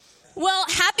Well,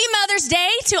 happy Mother's Day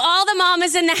to all the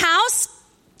mamas in the house.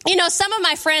 You know, some of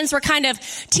my friends were kind of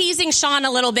teasing Sean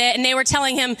a little bit, and they were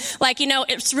telling him, like, you know,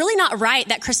 it's really not right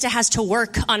that Krista has to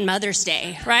work on Mother's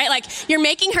Day, right? Like, you're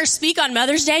making her speak on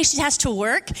Mother's Day. She has to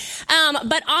work.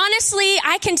 But honestly,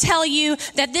 I can tell you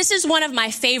that this is one of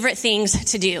my favorite things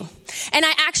to do. And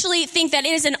I actually think that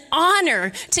it is an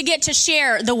honor to get to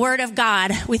share the Word of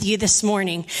God with you this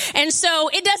morning. And so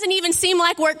it doesn't even seem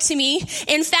like work to me.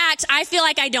 In fact, I feel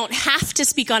like I don't have to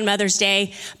speak on Mother's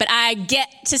Day, but I get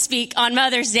to speak on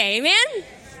Mother's Day. Amen?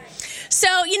 So,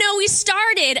 you know, we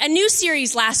started a new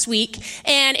series last week,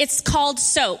 and it's called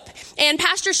Soap. And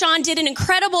Pastor Sean did an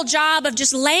incredible job of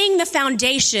just laying the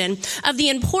foundation of the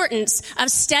importance of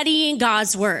studying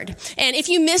God's Word. And if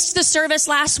you missed the service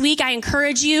last week, I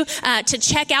encourage you to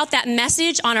check out that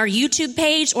message on our YouTube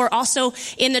page or also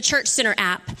in the Church Center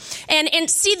app. And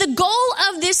see, the goal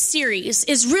of this series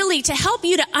is really to help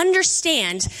you to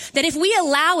understand that if we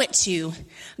allow it to,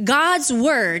 God's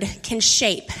Word can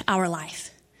shape our life.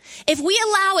 If we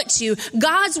allow it to,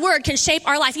 God's Word can shape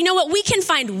our life. You know what? We can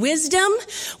find wisdom,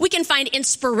 we can find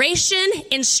inspiration,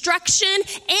 instruction,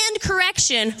 and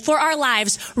correction for our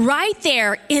lives right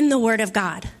there in the Word of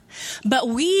God. But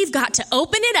we've got to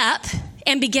open it up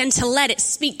and begin to let it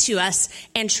speak to us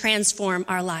and transform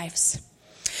our lives.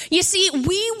 You see,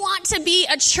 we want to be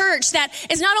a church that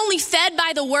is not only fed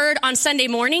by the Word on Sunday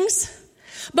mornings,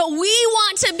 but we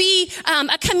want to be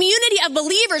a community of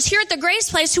believers here at the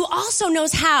Grace Place who also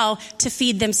knows how to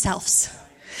feed themselves.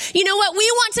 You know what? We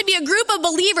want to be a group of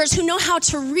believers who know how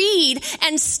to read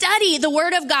and study the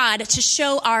Word of God to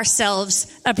show ourselves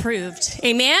approved.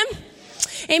 Amen?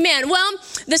 Amen. Well,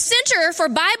 the Center for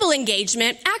Bible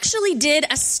Engagement actually did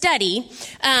a study,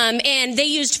 and they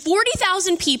used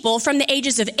 40,000 people from the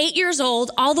ages of 8 years old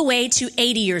all the way to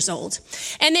 80 years old.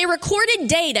 And they recorded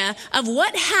data of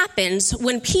what happens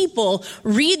when people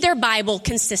read their Bible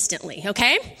consistently,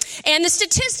 okay? And the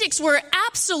statistics were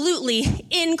absolutely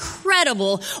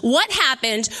incredible. What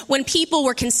happened when people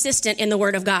were consistent in the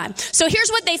Word of God? So here's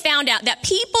what they found out, that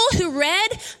people who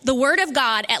read the Word of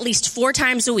God at least 4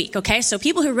 times a week, okay? So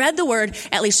people who read the Word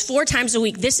at least 4 times a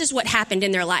week, this is what happened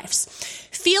in their lives.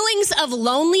 Feelings of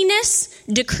loneliness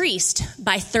decreased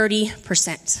by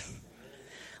 30%.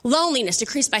 Loneliness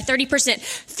decreased by 30%.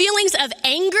 Feelings of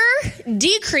anger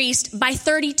decreased by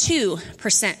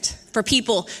 32% for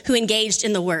people who engaged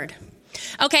in the Word.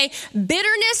 Okay,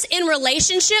 bitterness in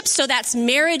relationships, so that's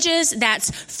marriages,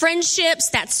 that's friendships,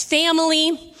 that's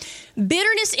family.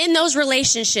 Bitterness in those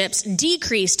relationships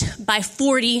decreased by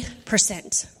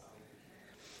 40%.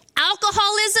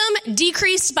 Alcoholism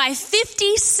decreased by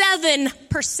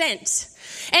 57%.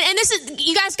 And this is,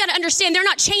 you guys got to understand, they're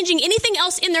not changing anything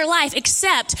else in their life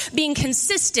except being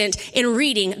consistent in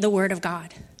reading the Word of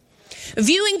God.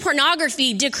 Viewing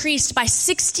pornography decreased by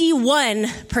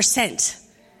 61%.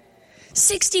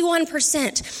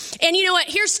 61%. And you know what?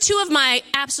 Here's 2 of my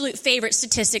absolute favorite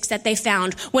statistics that they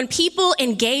found. When people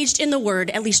engaged in the Word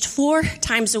at least 4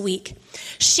 times a week,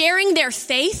 sharing their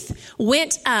faith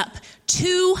went up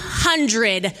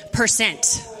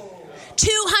 200%.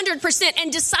 200%.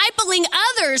 And discipling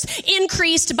others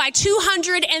increased by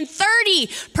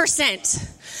 230%.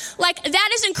 Like, that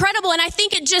is incredible. And I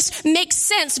think it just makes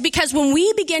sense because when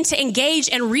we begin to engage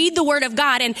and read the Word of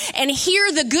God and hear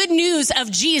the good news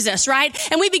of Jesus, right?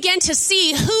 And we begin to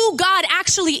see who God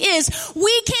actually is,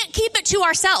 we can't keep it to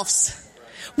ourselves.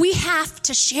 We have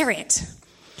to share it.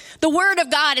 The Word of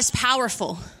God is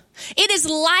powerful. It is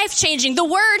life-changing. The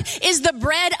Word is the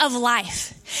bread of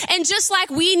life. And just like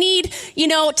we need, you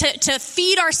know, to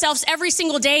feed ourselves every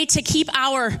single day to keep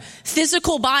our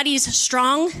physical bodies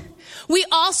strong, we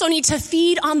also need to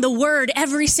feed on the Word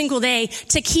every single day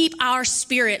to keep our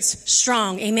spirits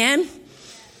strong. Amen?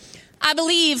 I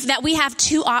believe that we have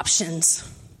 2 options.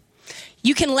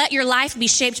 You can let your life be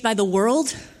shaped by the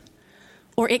world,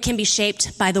 or it can be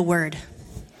shaped by the Word.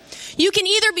 You can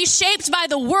either be shaped by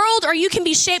the world or you can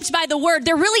be shaped by the Word.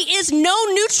 There really is no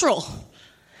neutral.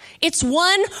 It's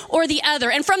one or the other.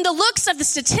 And from the looks of the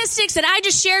statistics that I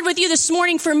just shared with you this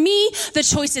morning, for me, the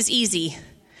choice is easy.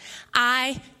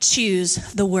 I choose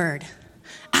the Word.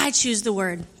 I choose the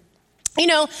Word. You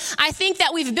know, I think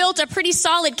that we've built a pretty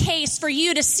solid case for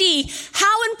you to see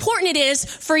how important it is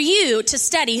for you to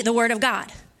study the Word of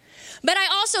God. But I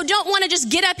also don't want to just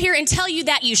get up here and tell you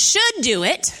that you should do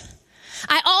it.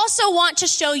 I also want to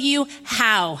show you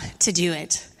how to do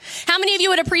it. How many of you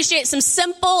would appreciate some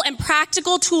simple and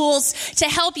practical tools to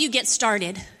help you get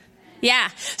started? Yeah.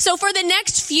 So for the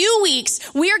next few weeks,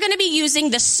 we are going to be using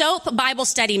the SOAP Bible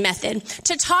study method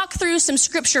to talk through some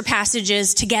scripture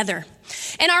passages together.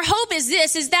 And our hope is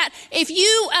this, is that if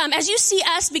you, as you see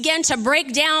us begin to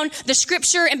break down the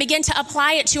scripture and begin to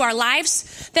apply it to our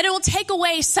lives, that it will take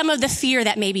away some of the fear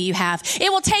that maybe you have.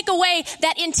 It will take away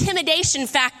that intimidation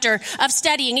factor of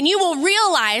studying. And you will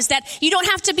realize that you don't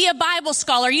have to be a Bible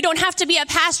scholar. You don't have to be a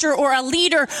pastor or a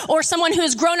leader or someone who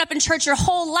has grown up in church your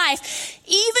whole life.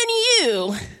 Even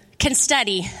you can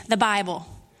study the Bible.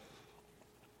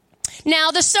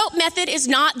 Now, the SOAP method is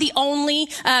not the only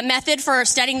method for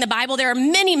studying the Bible. There are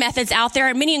many methods out there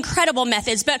and many incredible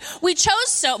methods, but we chose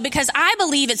SOAP because I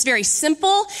believe it's very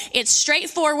simple, it's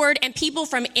straightforward, and people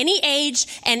from any age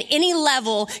and any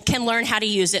level can learn how to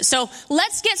use it. So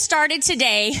let's get started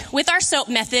today with our SOAP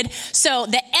method. So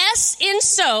the S in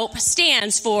SOAP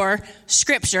stands for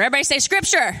Scripture. Everybody say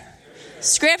Scripture.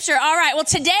 Scripture. All right. Well,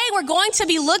 today we're going to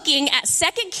be looking at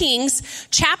 2 Kings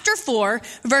chapter 4,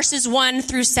 verses 1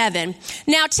 through 7.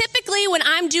 Now, typically when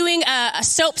I'm doing a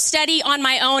SOAP study on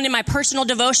my own in my personal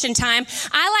devotion time,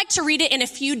 I like to read it in a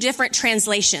few different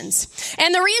translations.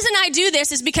 And the reason I do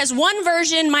this is because one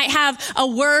version might have a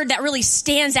word that really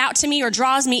stands out to me or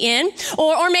draws me in,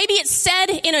 or maybe it's said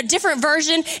in a different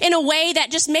version in a way that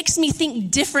just makes me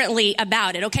think differently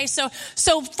about it. Okay. So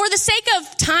for the sake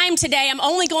of time today, I'm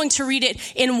only going to read it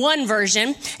in one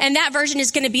version, and that version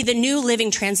is going to be the New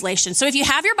Living Translation. So if you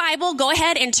have your Bible, go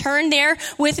ahead and turn there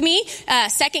with me.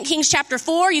 2 Kings chapter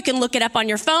 4, you can look it up on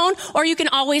your phone, or you can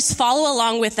always follow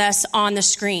along with us on the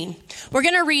screen. We're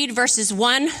going to read verses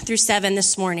 1 through 7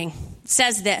 this morning. It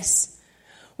says this: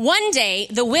 One day,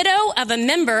 the widow of a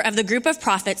member of the group of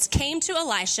prophets came to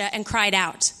Elisha and cried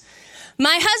out,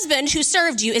 "My husband who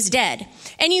served you is dead,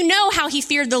 and you know how he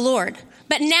feared the Lord.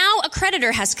 But now a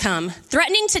creditor has come,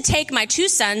 threatening to take my 2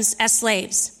 sons as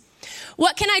slaves."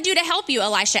 "What can I do to help you?"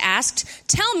 Elisha asked.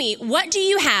 "Tell me, what do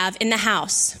you have in the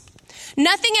house?"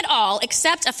 "Nothing at all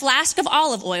except a flask of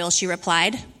olive oil," she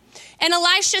replied. And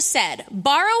Elisha said,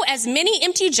 "Borrow as many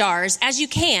empty jars as you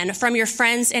can from your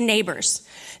friends and neighbors.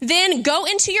 Then go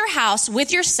into your house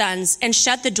with your sons and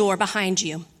shut the door behind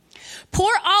you.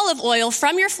 Pour olive oil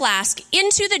from your flask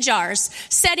into the jars,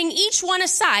 setting each one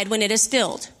aside when it is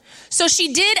filled." So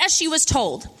she did as she was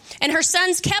told, and her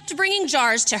sons kept bringing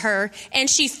jars to her, and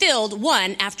she filled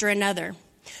one after another.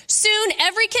 Soon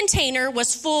every container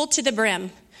was full to the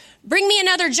brim. "Bring me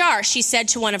another jar," she said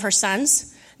to one of her sons.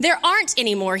 "There aren't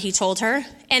any more," he told her,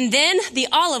 and then the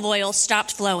olive oil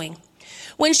stopped flowing.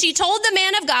 When she told the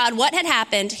man of God what had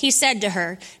happened, he said to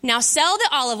her, "Now sell the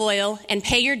olive oil and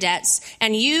pay your debts,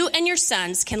 and you and your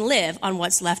sons can live on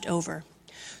what's left over."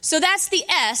 So that's the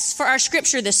S for our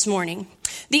scripture this morning.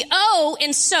 The O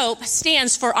in SOAP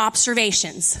stands for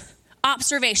observations.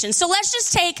 Observations. So let's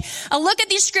just take a look at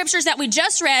these scriptures that we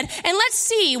just read, and let's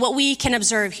see what we can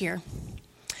observe here.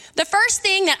 The first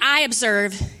thing that I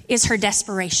observe is her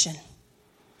desperation.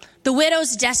 The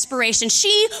widow's desperation.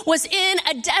 She was in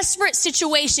a desperate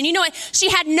situation. You know what? She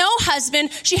had no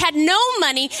husband, she had no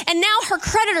money, and now her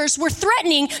creditors were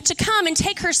threatening to come and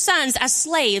take her sons as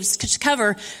slaves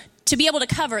to be able to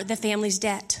cover the family's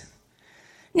debt.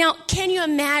 Now, can you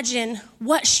imagine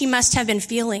what she must have been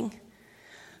feeling?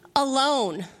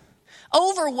 Alone,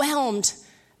 overwhelmed,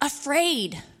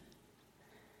 afraid.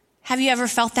 Have you ever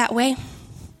felt that way?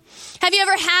 Have you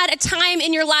ever had a time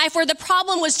in your life where the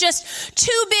problem was just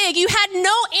too big? You had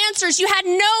no answers, you had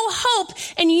no hope,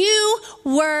 and you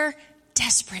were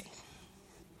desperate.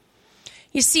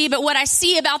 You see, but what I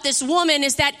see about this woman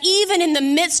is that even in the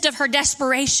midst of her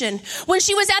desperation, when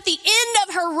she was at the end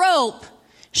of her rope,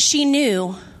 she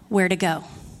knew where to go.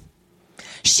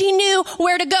 She knew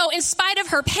where to go. In spite of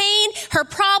her pain, her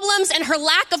problems, and her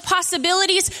lack of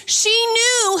possibilities, she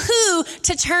knew who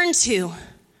to turn to.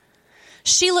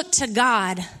 She looked to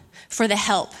God for the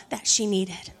help that she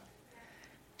needed.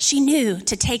 She knew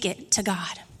to take it to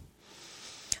God.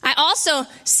 I also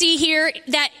see here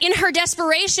that in her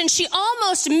desperation, she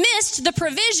almost missed the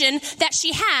provision that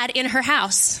she had in her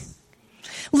house.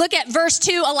 Look at verse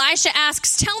 2. Elisha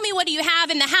asks, "Tell me, what do you have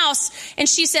in the house?" And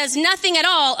she says, "Nothing at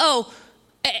all.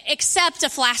 Except a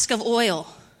flask of oil."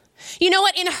 You know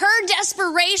what? In her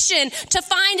desperation to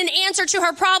find an answer to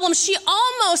her problem, she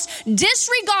almost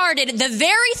disregarded the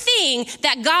very thing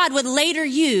that God would later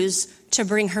use to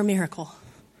bring her miracle.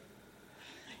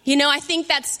 You know, I think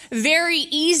that's very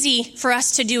easy for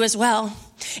us to do as well.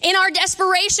 In our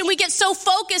desperation, we get so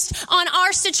focused on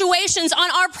our situations,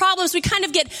 on our problems, we kind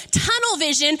of get tunnel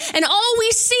vision, and all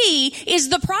we see is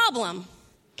the problem.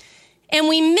 And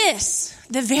we miss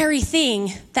the very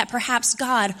thing that perhaps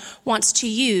God wants to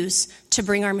use to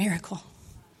bring our miracle.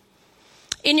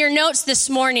 In your notes this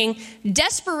morning,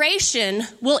 desperation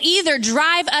will either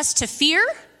drive us to fear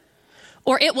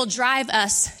or it will drive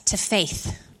us to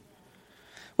faith.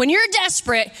 when you're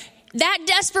desperate, that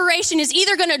desperation is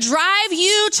either going to drive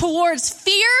you towards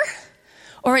fear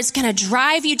or it's going to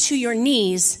drive you to your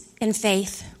knees in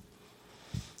faith.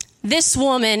 This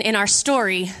woman in our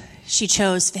story, she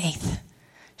chose faith.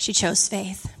 She chose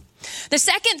faith. The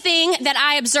second thing that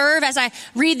I observe as I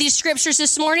read these scriptures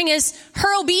this morning is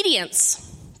her obedience.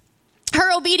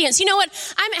 Her obedience. You know what?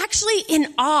 I'm actually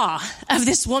in awe of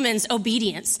this woman's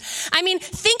obedience. I mean,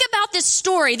 think about this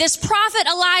story. This prophet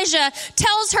Elijah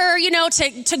tells her,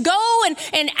 to go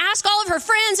and ask all of her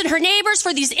friends and her neighbors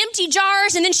for these empty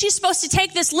jars. And then she's supposed to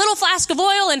take this little flask of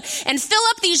oil and fill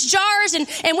up these jars.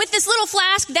 And with this little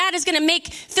flask, that is going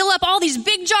to fill up all these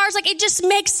big jars. Like, it just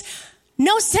makes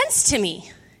no sense to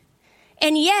me.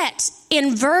 And yet,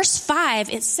 in verse 5,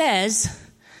 it says,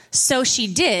 so she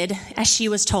did as she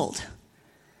was told.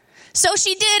 So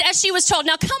she did as she was told.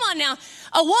 Now, come on now.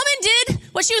 A woman did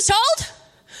what she was told?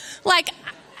 Like,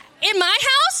 in my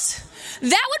house,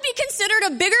 that would be considered a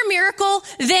bigger miracle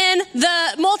than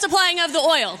the multiplying of the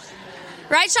oil.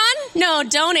 Right, Sean? No,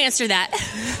 don't answer that.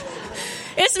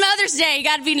 It's Mother's Day. You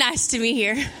got to be nice to me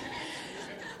here.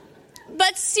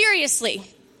 But seriously,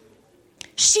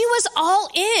 she was all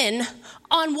in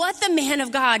on what the man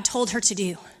of God told her to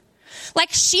do.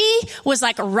 Like, she was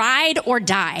like ride or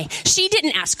die. She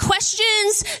didn't ask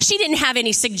questions. She didn't have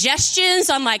any suggestions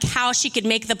on like how she could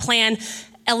make the plan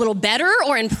a little better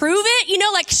or improve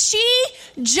it. Like, she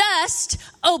just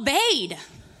obeyed.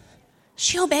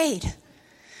 She obeyed.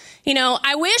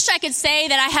 I wish I could say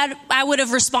that I would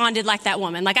have responded like that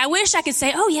woman. Like, I wish I could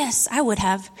say, oh yes, I would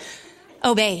have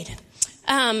obeyed.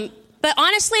 But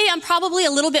honestly, I'm probably a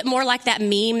little bit more like that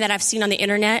meme that I've seen on the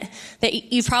internet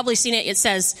that you've probably seen it. It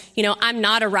says, I'm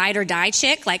not a ride or die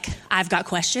chick. Like, I've got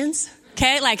questions.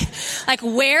 Okay. Like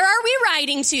where are we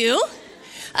riding to?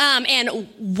 And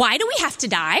why do we have to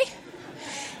die?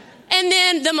 And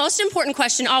then the most important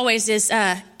question always is,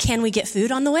 can we get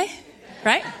food on the way?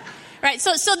 Right? Right. So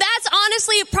that's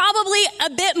honestly probably a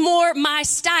bit more my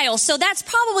style. So that's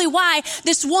probably why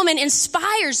this woman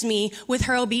inspires me with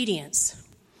her obedience.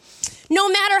 No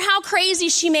matter how crazy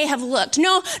she may have looked,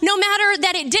 no matter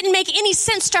that it didn't make any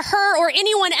sense to her or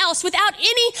anyone else, without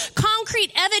any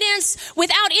concrete evidence,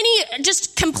 without any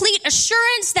just complete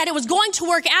assurance that it was going to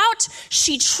work out,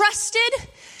 she trusted,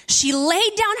 she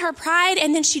laid down her pride,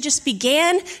 and then she just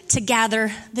began to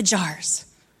gather the jars.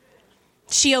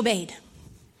 She obeyed.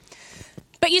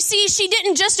 But you see, she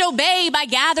didn't just obey by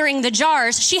gathering the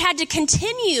jars. She had to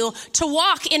continue to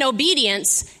walk in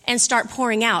obedience and start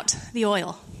pouring out the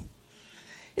oil.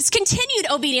 It's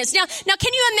continued obedience. Now,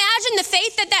 can you imagine the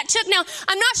faith that took? Now,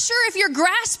 I'm not sure if you're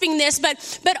grasping this,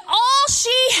 but all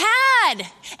she had,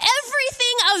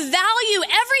 everything of value,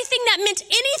 everything that meant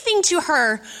anything to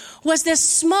her was this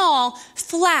small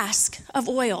flask of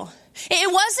oil.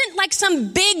 It wasn't like some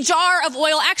big jar of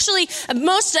oil. Actually,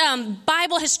 most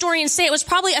Bible historians say it was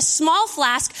probably a small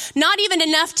flask, not even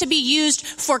enough to be used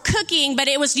for cooking, but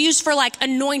it was used for like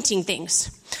anointing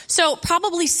things. So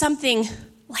probably something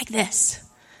like this.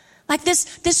 Like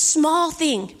this small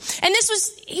thing. And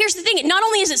here's the thing, not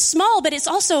only is it small, but it's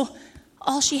also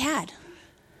all she had.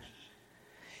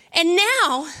 And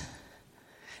now,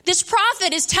 this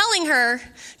prophet is telling her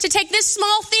to take this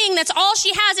small thing that's all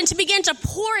she has and to begin to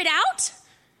pour it out.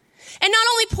 And not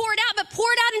only pour it out, but pour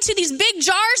it out into these big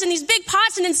jars and these big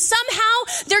pots, and then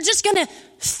somehow they're just going to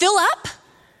fill up.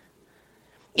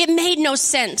 It made no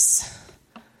sense.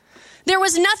 There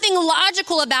was nothing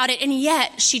logical about it, and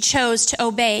yet she chose to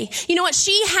obey. You know what?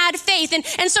 She had faith,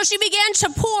 and so she began to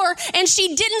pour, and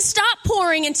she didn't stop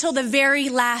pouring until the very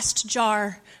last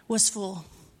jar was full.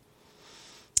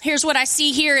 Here's what I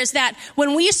see here is that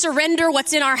when we surrender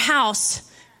what's in our house,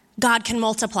 God can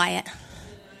multiply it.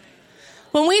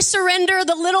 When we surrender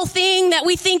the little thing that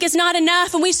we think is not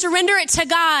enough, and we surrender it to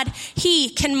God, He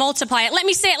can multiply it. Let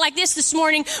me say it like this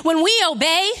morning. When we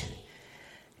obey,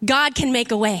 God can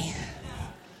make a way.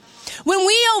 When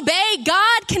we obey,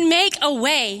 God can make a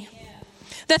way.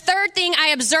 The third thing I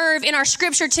observe in our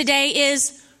scripture today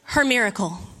is her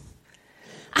miracle.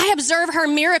 I observe her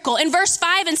miracle. In verse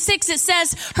 5 and 6, it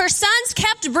says, her sons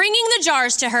kept bringing the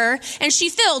jars to her, and she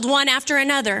filled one after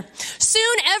another.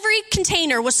 Soon every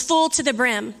container was full to the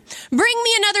brim. Bring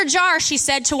me another jar, she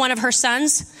said to one of her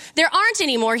sons. There aren't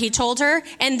any more, he told her,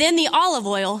 and then the olive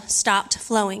oil stopped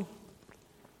flowing.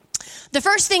 The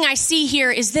first thing I see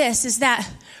here is that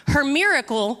her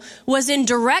miracle was in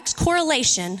direct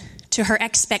correlation to her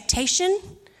expectation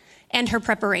and her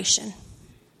preparation.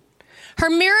 Her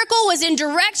miracle was in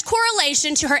direct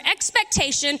correlation to her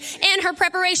expectation and her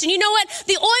preparation. You know what?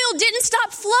 The oil didn't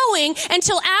stop flowing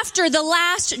until after the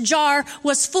last jar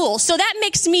was full. So that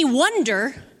makes me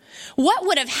wonder what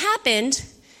would have happened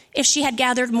if she had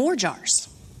gathered more jars?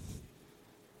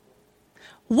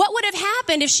 What would have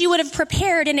happened if she would have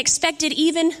prepared and expected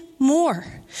even more?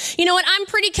 You know what? I'm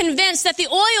pretty convinced that the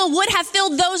oil would have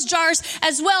filled those jars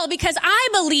as well, because I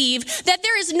believe that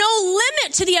there is no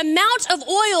limit to the amount of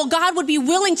oil God would be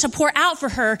willing to pour out for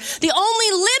her. The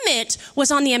only limit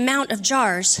was on the amount of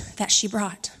jars that she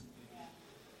brought.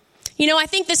 You know, I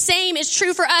think the same is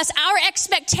true for us. Our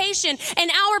expectation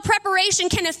and our preparation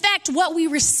can affect what we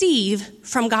receive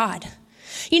from God.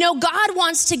 You know, God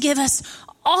wants to give us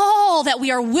all that we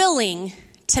are willing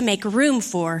to make room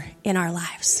for in our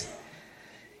lives.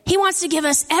 He wants to give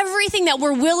us everything that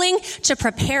we're willing to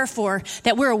prepare for,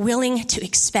 that we're willing to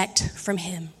expect from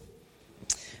him.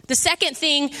 The second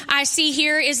thing I see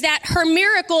here is that her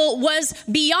miracle was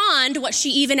beyond what she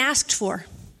even asked for.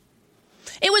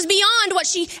 It was beyond what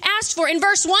she asked for. In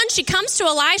verse 1, she comes to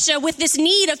Elisha with this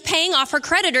need of paying off her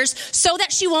creditors so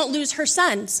that she won't lose her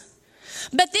sons.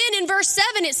 But then in verse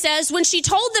 7, it says, when she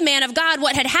told the man of God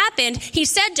what had happened, he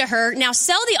said to her, now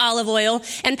sell the olive oil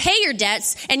and pay your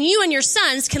debts, and you and your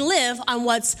sons can live on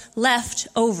what's left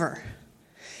over.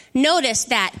 Notice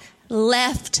that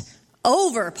left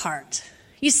over part.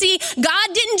 You see,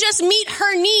 God didn't just meet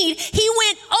her need. He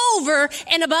went over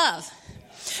and above.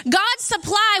 God's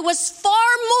supply was far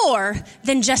more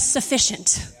than just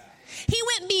sufficient. He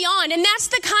went beyond, and that's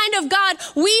the kind of God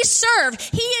we serve.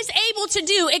 He is able to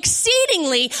do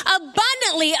exceedingly,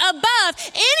 abundantly,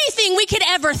 above anything we could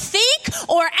ever think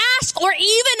or ask or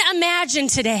even imagine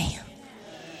today.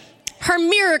 Her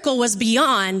miracle was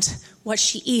beyond what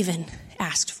she even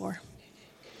asked for.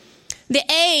 The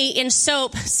A in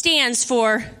SOAP stands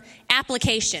for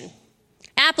application.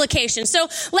 Application. So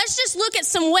let's just look at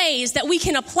some ways that we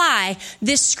can apply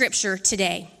this scripture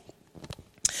today.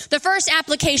 The first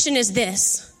application is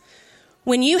this: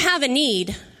 when you have a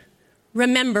need,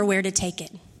 remember where to take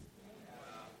it.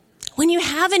 When you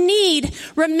have a need,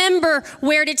 remember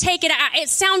where to take it. It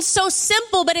sounds so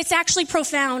simple, but it's actually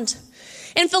profound.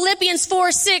 In Philippians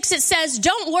 4:6, it says,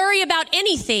 don't worry about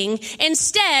anything.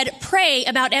 Instead, pray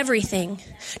about everything.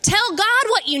 Tell God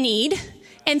what you need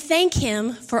and thank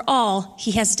him for all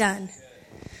he has done.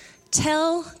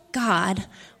 Tell God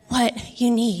what you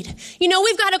need. You know,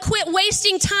 we've got to quit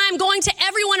wasting time going to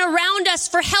everyone around us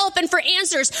for help and for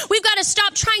answers. We've got to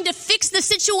stop trying to fix the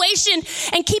situation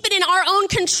and keep it in our own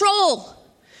control.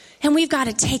 And we've got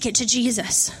to take it to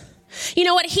Jesus. You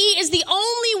know what? He is the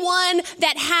only one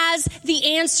that has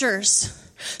the answers.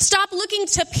 Stop looking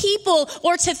to people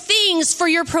or to things for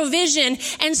your provision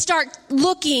and start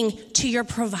looking to your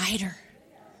provider.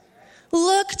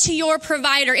 Look to your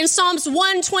provider. In Psalms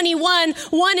 121,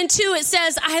 1 and 2, it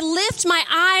says, I lift my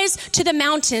eyes to the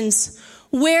mountains.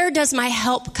 Where does my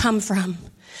help come from?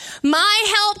 My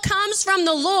help comes from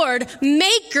the Lord,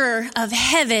 maker of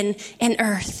heaven and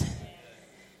earth.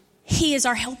 He is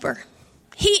our helper.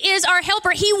 He is our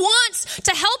helper. He wants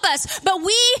to help us, but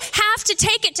we have to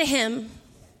take it to him.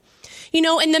 You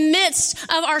know, in the midst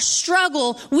of our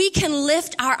struggle, we can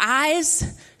lift our eyes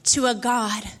to a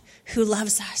God who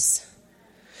loves us.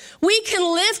 We can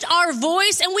lift our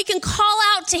voice and we can call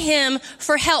out to him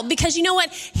for help, because you know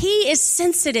what? He is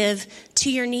sensitive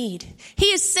to your need.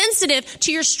 He is sensitive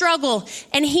to your struggle,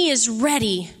 and he is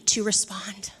ready to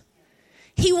respond.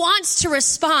 He wants to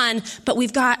respond, but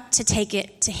we've got to take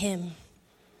it to him.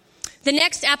 The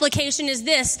next application is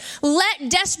this: let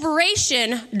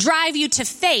desperation drive you to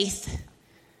faith,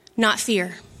 not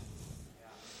fear.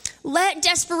 Let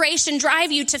desperation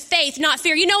drive you to faith, not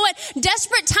fear. You know what?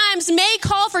 Desperate times may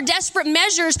call for desperate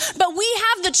measures, but we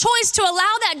have the choice to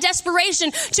allow that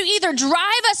desperation to either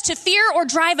drive us to fear or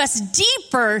drive us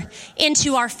deeper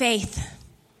into our faith.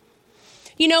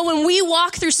 You know, when we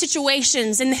walk through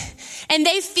situations and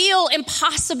they feel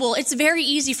impossible, it's very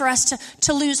easy for us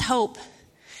to lose hope.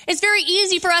 It's very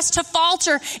easy for us to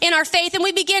falter in our faith, and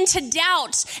we begin to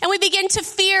doubt, and we begin to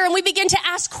fear, and we begin to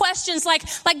ask questions like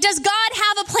does God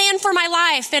have a plan for my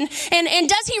life? And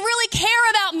does he really care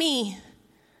about me?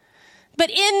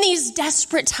 But in these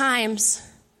desperate times,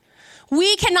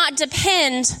 we cannot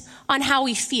depend on how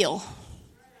we feel.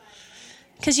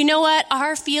 Because you know what?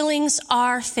 Our feelings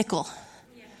are fickle.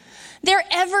 They're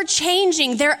ever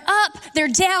changing. They're up, they're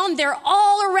down, they're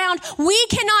all around. We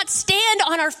cannot stand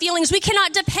on our feelings. We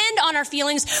cannot depend on our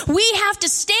feelings. We have to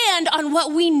stand on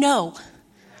what we know.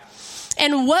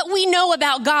 And what we know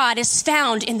about God is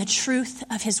found in the truth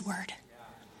of his word.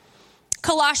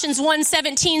 Colossians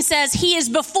 1:17 says, he is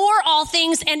before all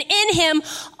things, and in him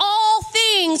all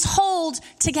things hold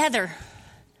together.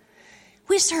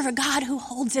 We serve a God who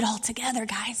holds it all together,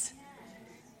 guys.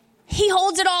 He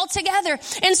holds it all together.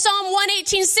 In Psalm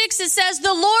 118:6, it says,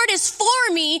 the Lord is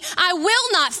for me. I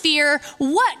will not fear.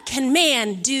 What can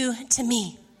man do to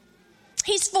me?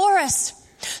 He's for us.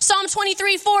 Psalm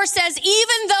 23:4 says,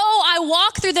 even though I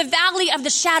walk through the valley of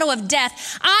the shadow of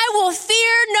death, I will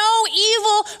fear no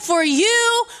evil, for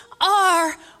you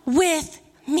are with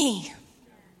me.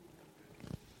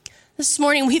 This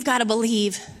morning, we've got to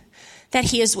believe that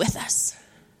he is with us.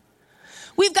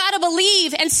 We've got to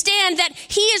believe and stand that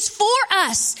he is for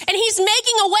us, and he's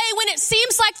making a way when it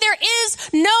seems like there is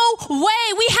no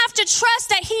way. We have to trust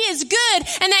that he is good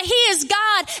and that he is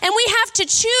God, and we have to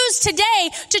choose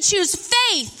today to choose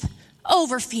faith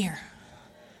over fear.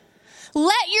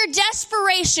 Let your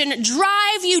desperation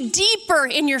drive you deeper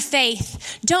in your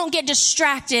faith. Don't get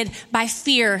distracted by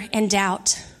fear and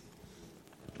doubt.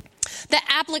 The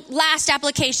last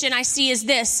application I see is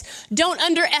this: don't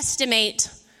underestimate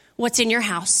what's in your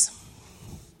house.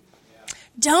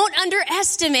 Don't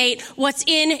underestimate what's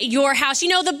in your house. You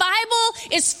know, the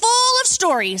Bible is full of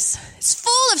stories. It's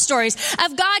full of stories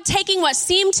of God taking what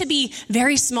seemed to be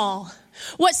very small,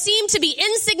 what seemed to be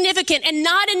insignificant and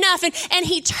not enough, and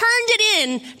he turned it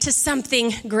into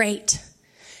something great.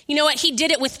 You know what? He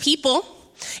did it with people.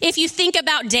 If you think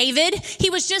about David, he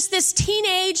was just this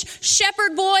teenage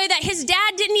shepherd boy that his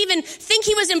dad didn't even think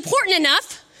he was important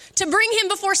enough to bring him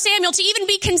before Samuel to even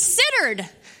be considered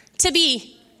to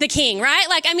be the king, right?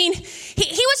 Like, I mean, he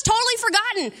was totally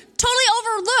forgotten, totally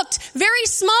overlooked, very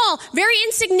small, very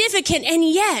insignificant, and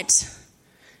yet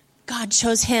God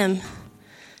chose him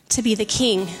to be the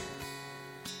king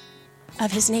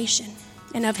of his nation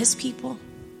and of his people.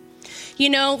 You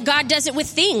know, God does it with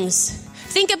things.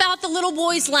 Think about the little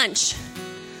boy's lunch.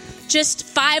 Just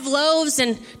 5 loaves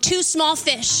and 2 small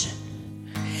fish.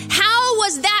 How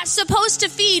was that supposed to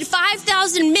feed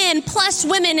 5,000 men plus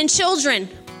women and children?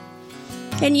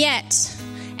 And yet,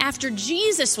 after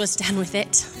Jesus was done with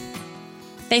it,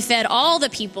 they fed all the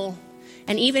people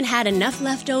and even had enough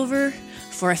left over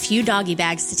for a few doggy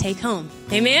bags to take home.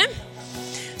 Amen?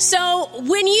 So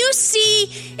when you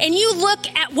see and you look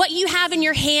at what you have in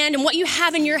your hand and what you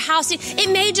have in your house, it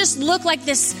may just look like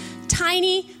this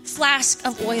tiny flask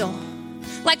of oil.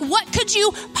 Like, what could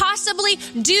you possibly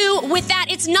do with that?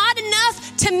 It's not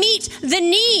enough to meet the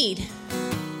need.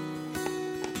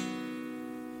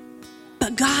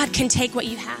 But God can take what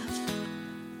you have.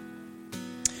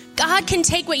 God can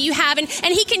take what you have, and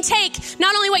he can take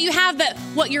not only what you have, but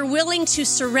what you're willing to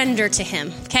surrender to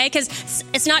him, okay? Because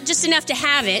it's not just enough to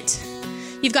have it.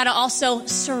 You've got to also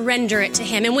surrender it to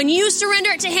him. And when you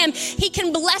surrender it to him, he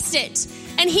can bless it,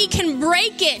 and he can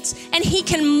break it, and he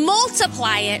can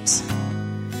multiply it.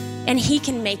 And he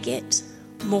can make it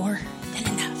more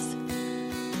than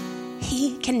enough.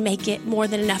 He can make it more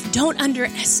than enough. Don't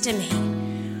underestimate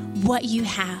what you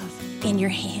have in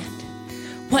your hand,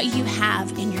 what you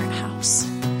have in your house.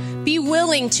 Be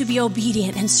willing to be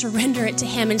obedient and surrender it to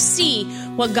him and see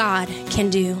what God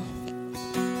can do.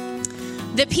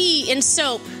 The P in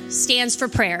SOAP stands for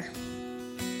prayer.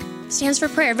 Stands for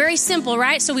prayer. Very simple,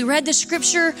 right? So we read the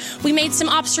scripture, we made some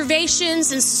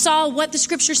observations and saw what the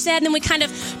scripture said, and then we kind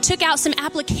of took out some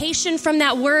application from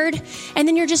that word, and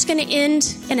then you're just going to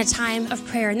end in a time of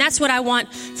prayer. And that's what I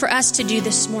want for us to do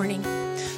this morning.